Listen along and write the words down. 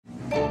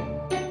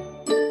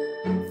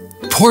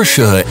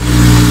Porsche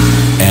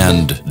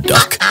and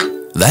duck?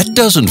 That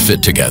doesn't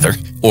fit together,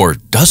 or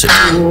does it?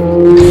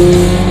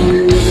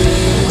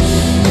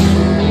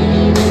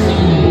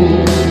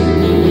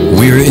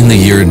 We're in the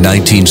year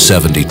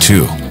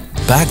 1972.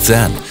 Back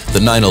then,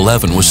 the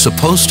 911 was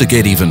supposed to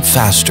get even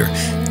faster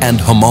and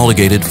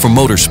homologated for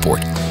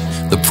motorsport.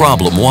 The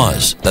problem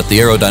was that the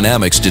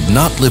aerodynamics did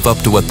not live up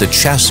to what the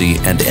chassis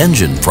and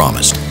engine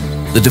promised.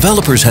 The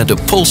developers had to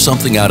pull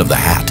something out of the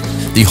hat.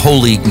 The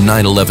holy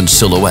 911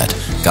 silhouette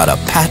got a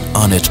pat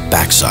on its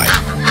backside.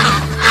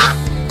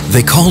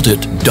 They called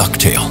it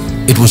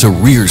Ducktail. It was a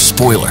rear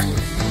spoiler.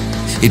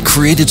 It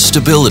created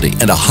stability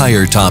and a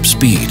higher top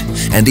speed,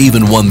 and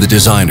even won the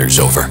designers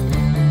over.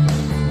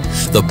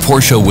 The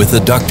Porsche with the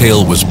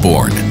Ducktail was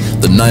born,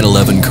 the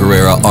 911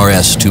 Carrera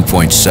RS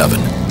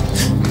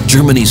 2.7,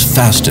 Germany's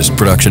fastest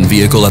production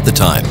vehicle at the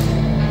time,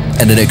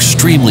 and an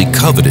extremely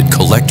coveted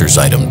collector's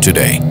item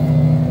today.